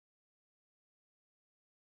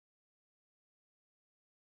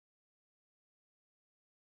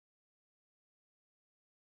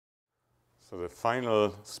So the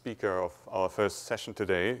final speaker of our first session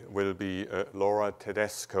today will be Laura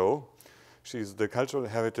Tedesco. She's the Cultural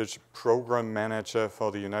Heritage Program Manager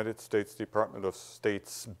for the United States Department of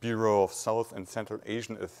State's Bureau of South and Central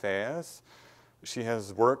Asian Affairs. She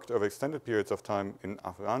has worked over extended periods of time in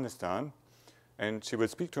Afghanistan, and she will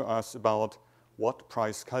speak to us about what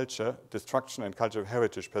price culture, destruction, and cultural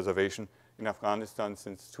heritage preservation in Afghanistan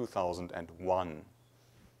since 2001.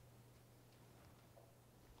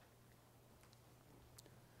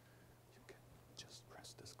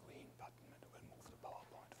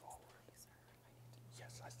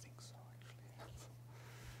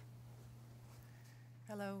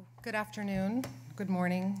 Hello, good afternoon, good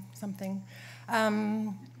morning, something.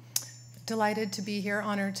 Delighted to be here,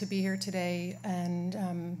 honored to be here today,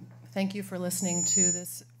 and thank you for listening to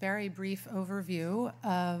this very brief overview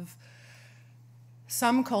of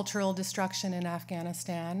some cultural destruction in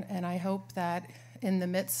Afghanistan, and I hope that in the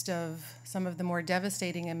midst of some of the more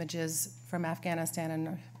devastating images from Afghanistan,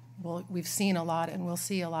 and we've seen a lot and we'll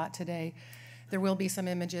see a lot today, there will be some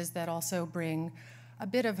images that also bring a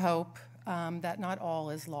bit of hope that not all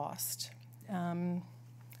is lost. I'm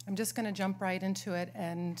just going to jump right into it.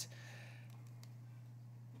 And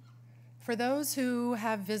for those who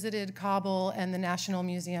have visited Kabul and the National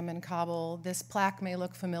Museum in Kabul, this plaque may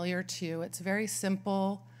look familiar to you. It's a very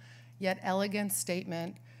simple yet elegant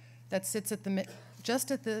statement that sits at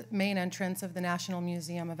just at the main entrance of the National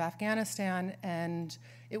Museum of Afghanistan, and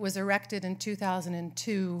it was erected in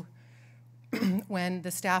 2002 when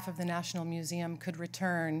the staff of the National Museum could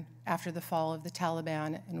return after the fall of the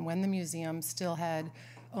Taliban, and when the museum still had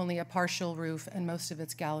only a partial roof and most of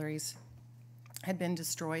its galleries had been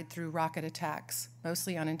destroyed through rocket attacks,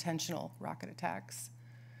 mostly unintentional rocket attacks.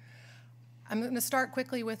 I'm going to start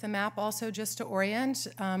quickly with a map also just to orient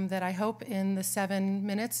that I hope in the 7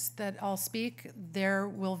 minutes that I'll speak, there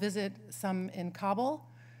we'll visit some in Kabul.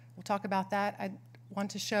 We'll talk about that. I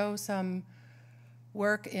want to show some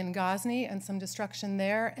work in Ghazni and some destruction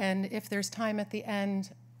there. And if there's time at the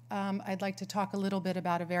end, I'd like to talk a little bit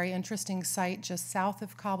about a very interesting site just south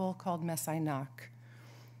of Kabul called Mesainak.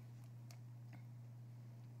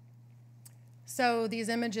 So these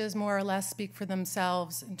images more or less speak for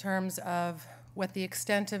themselves in terms of what the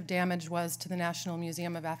extent of damage was to the National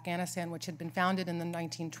Museum of Afghanistan, which had been founded in the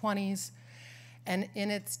 1920s, and in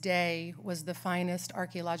its day was the finest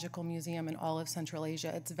archaeological museum in all of Central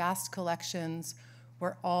Asia. Its vast collections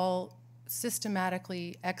were all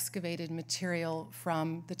systematically excavated material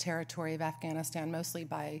from the territory of Afghanistan, mostly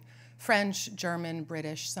by French, German,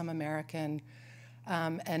 British, some American,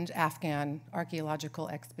 and Afghan archaeological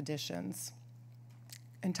expeditions.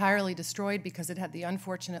 Entirely destroyed because it had the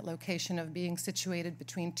unfortunate location of being situated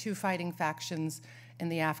between two fighting factions in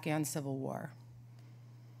the Afghan Civil War.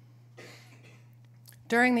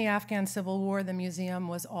 During the Afghan Civil War, the museum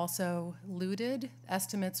was also looted.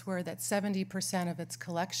 Estimates were that 70% of its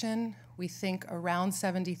collection, we think around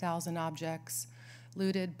 70,000 objects,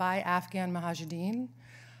 looted by Afghan Mujahideen.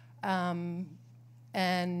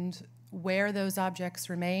 And where those objects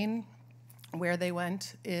remain, where they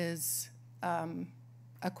went, is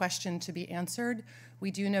a question to be answered.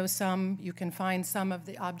 We do know you can find some of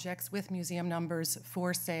the objects with museum numbers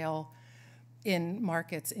for sale in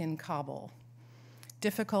markets in Kabul.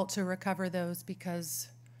 Difficult to recover those because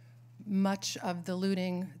much of the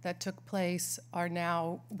looting that took place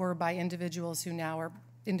were by individuals who now are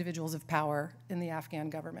individuals of power in the Afghan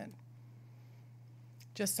government.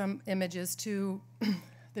 Just some images to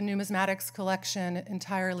the numismatics collection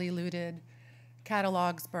entirely looted,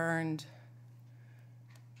 catalogs burned.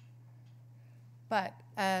 But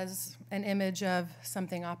as an image of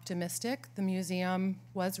something optimistic, the museum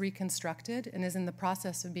was reconstructed and is in the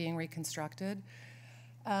process of being reconstructed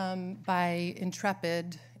by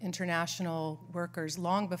intrepid international workers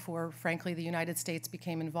long before, frankly, the United States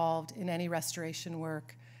became involved in any restoration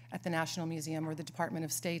work at the National Museum or the Department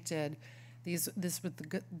of State did. This was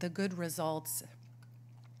the good results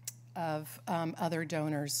of other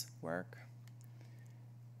donors' work.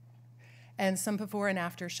 And some before and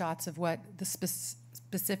after shots of what the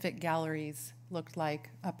specific galleries looked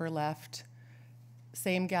like, upper left.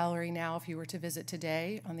 Same gallery now if you were to visit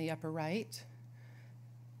today on the upper right.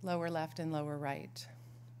 Lower left and lower right.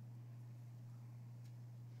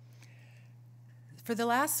 For the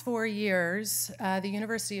last 4 years, the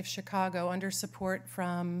University of Chicago, under support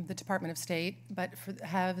from the Department of State,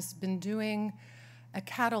 has been doing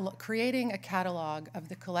creating a catalog of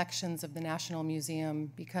the collections of the National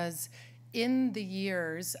Museum, because in the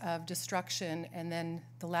years of destruction and then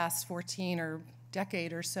the last 14 or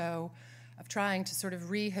decade or so of trying to sort of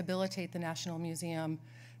rehabilitate the National Museum,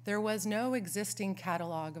 there was no existing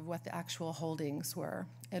catalog of what the actual holdings were.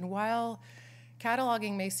 And while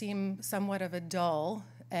cataloging may seem somewhat of a dull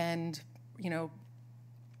and,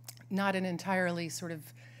 not an entirely sort of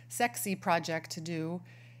sexy project to do,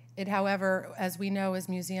 it, however, as we know as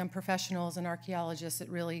museum professionals and archaeologists, it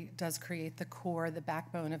really does create the core, the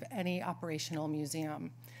backbone of any operational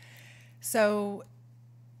museum. So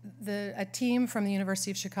a team from the University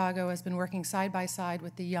of Chicago has been working side by side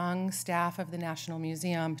with the young staff of the National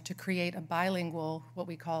Museum to create a bilingual, what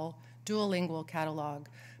we call duolingual catalog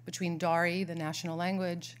between Dari, the national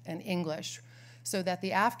language, and English, so that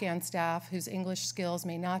the Afghan staff, whose English skills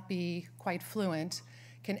may not be quite fluent,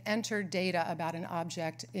 can enter data about an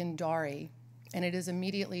object in Dari, and it is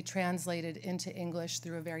immediately translated into English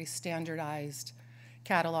through a very standardized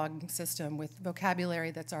cataloging system with vocabulary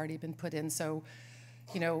that's already been put in. So,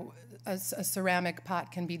 a ceramic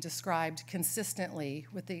pot can be described consistently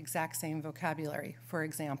with the exact same vocabulary, for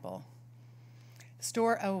example.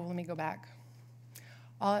 Let me go back.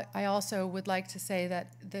 I also would like to say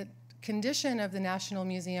that the condition of the National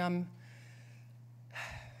Museum,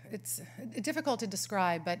 it's difficult to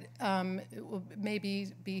describe, but it will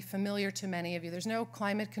maybe be familiar to many of you. There's no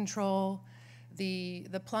climate control. The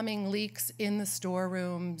plumbing leaks in the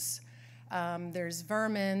storerooms. There's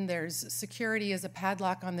vermin. There's security as a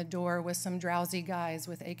padlock on the door with some drowsy guys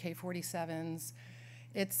with AK-47s.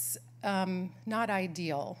 It's not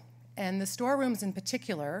ideal. And the storerooms in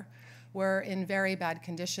particular were in very bad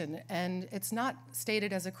condition. And it's not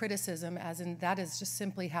stated as a criticism, as in that is just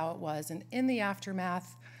simply how it was. And in the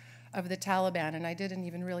aftermath of the Taliban, and I didn't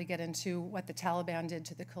even really get into what the Taliban did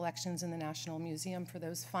to the collections in the National Museum for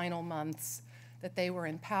those final months that they were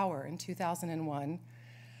in power in 2001.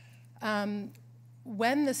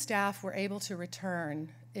 When the staff were able to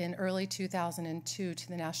return in early 2002 to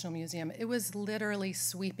the National Museum, it was literally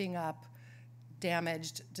sweeping up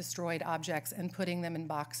damaged, destroyed objects and putting them in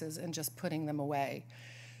boxes and just putting them away.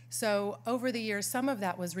 So over the years, some of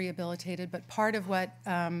that was rehabilitated, but part of what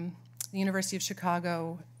the University of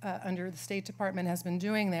Chicago, under the State Department, has been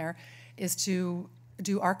doing there is to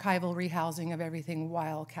do archival rehousing of everything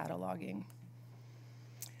while cataloging.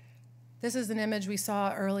 This is an image we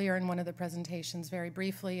saw earlier in one of the presentations very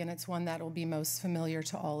briefly, and it's one that will be most familiar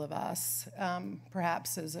to all of us,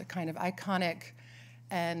 perhaps as a kind of iconic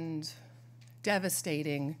and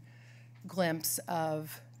devastating glimpse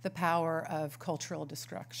of the power of cultural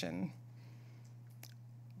destruction.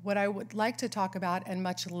 What I would like to talk about, and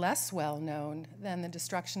much less well known than the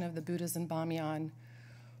destruction of the Buddhas in Bamyan,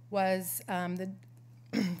 was the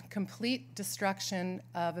complete destruction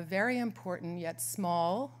of a very important yet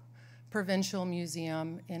small provincial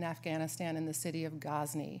museum in Afghanistan in the city of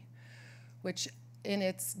Ghazni, which in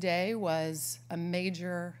its day was a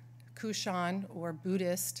major Kushan or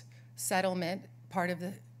Buddhist settlement, part of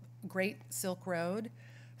the Great Silk Road.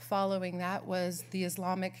 Following that was the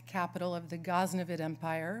Islamic capital of the Ghaznavid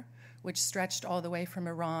Empire, which stretched all the way from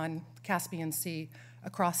Iran, Caspian Sea,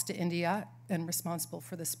 across to India, and responsible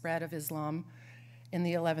for the spread of Islam in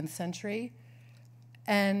the 11th century,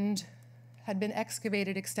 and had been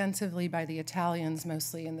excavated extensively by the Italians,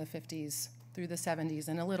 mostly in the 50s through the 70s,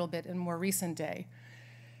 and a little bit in more recent day.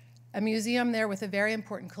 A museum there with a very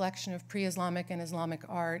important collection of pre-Islamic and Islamic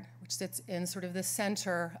art, which sits in sort of the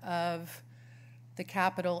center of the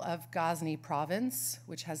capital of Ghazni province,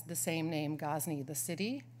 which has the same name, Ghazni, the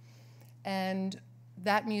city. And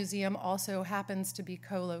that museum also happens to be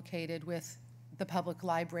co-located with the public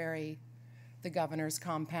library, the governor's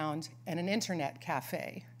compound, and an internet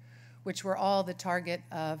cafe, which were all the target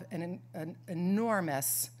of an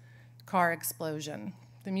enormous car explosion.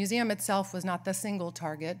 The museum itself was not the single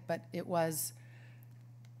target, but it was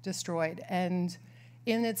destroyed. And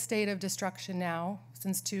in its state of destruction now,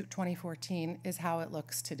 since 2014, is how it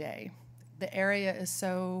looks today. The area is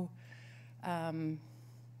so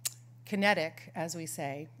kinetic, as we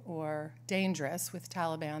say, or dangerous with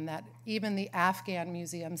Taliban, that even the Afghan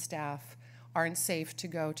museum staff aren't safe to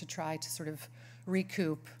go to try to sort of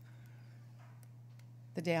recoup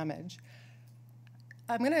the damage.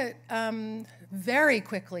 I'm going to very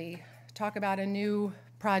quickly talk about a new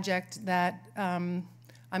project that I'm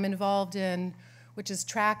involved in, which is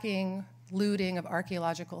tracking looting of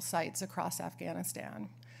archaeological sites across Afghanistan.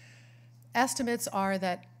 Estimates are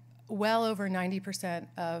that well over 90%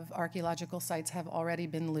 of archaeological sites have already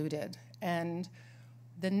been looted, and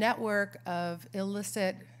the network of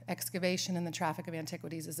illicit excavation and the traffic of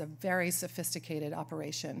antiquities is a very sophisticated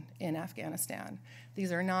operation in Afghanistan.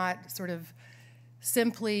 These are not sort of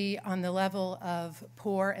simply on the level of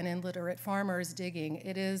poor and illiterate farmers digging.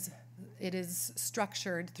 It is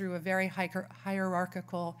structured through a very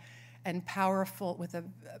hierarchical and powerful, with a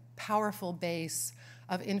powerful base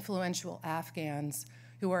of influential Afghans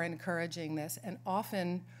who are encouraging this. And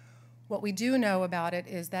often what we do know about it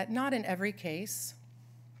is that not in every case,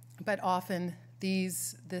 but often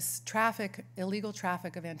this illegal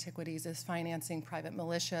traffic of antiquities is financing private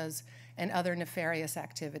militias and other nefarious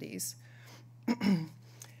activities.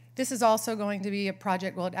 This is also going to be a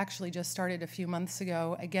project, well, it actually just started a few months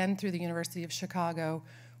ago, again through the University of Chicago,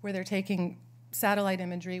 where they're taking satellite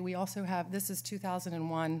imagery. We also have, this is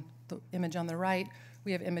 2001, the image on the right.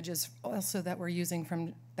 We have images also that we're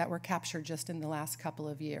using that were captured just in the last couple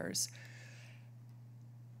of years.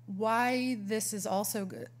 Why this is also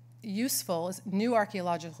useful is new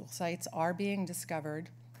archaeological sites are being discovered.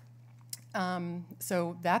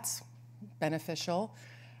 So that's beneficial.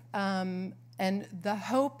 And the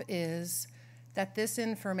hope is that this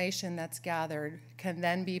information that's gathered can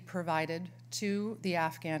then be provided to the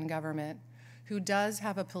Afghan government, who does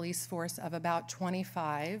have a police force of about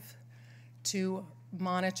 25 to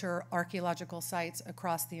monitor archaeological sites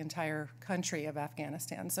across the entire country of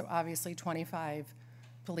Afghanistan. So obviously 25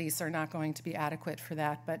 police are not going to be adequate for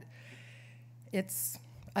that, but it's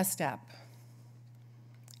a step.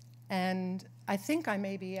 And I think I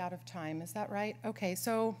may be out of time. Is that right? Okay,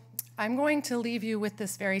 so I'm going to leave you with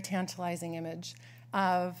this very tantalizing image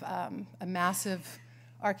of a massive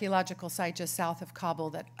archaeological site just south of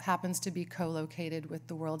Kabul that happens to be co-located with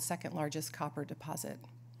the world's second largest copper deposit.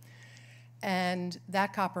 And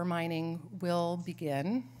that copper mining will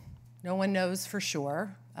begin. No one knows for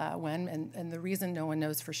sure when, and the reason no one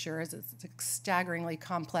knows for sure is it's a staggeringly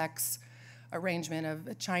complex arrangement of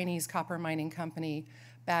a Chinese copper mining company,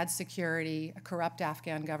 bad security, a corrupt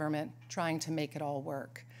Afghan government trying to make it all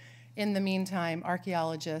work. In the meantime,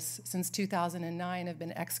 archaeologists since 2009 have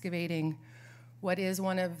been excavating what is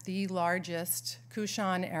one of the largest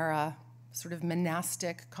Kushan-era sort of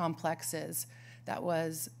monastic complexes that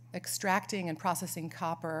was extracting and processing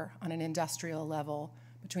copper on an industrial level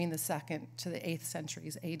between the 2nd to the 8th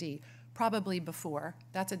centuries AD, probably before.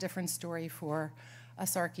 That's a different story for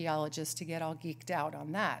us archaeologists to get all geeked out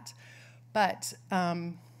on that. But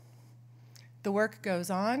the work goes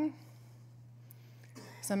on.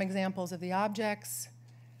 Some examples of the objects,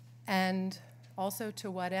 and also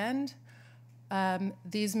to what end.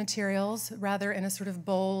 These materials, rather in a sort of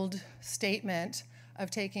bold statement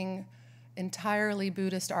of taking entirely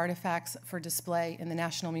Buddhist artifacts for display in the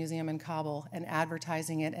National Museum in Kabul and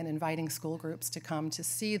advertising it and inviting school groups to come to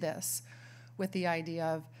see this with the idea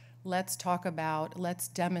of let's talk about, let's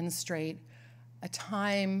demonstrate a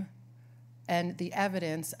time and the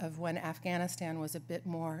evidence of when Afghanistan was a bit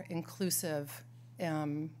more inclusive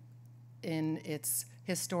in its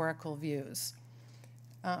historical views.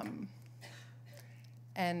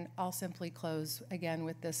 And I'll simply close again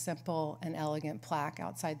with this simple and elegant plaque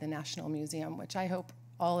outside the National Museum, which I hope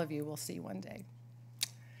all of you will see one day.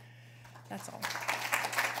 That's all.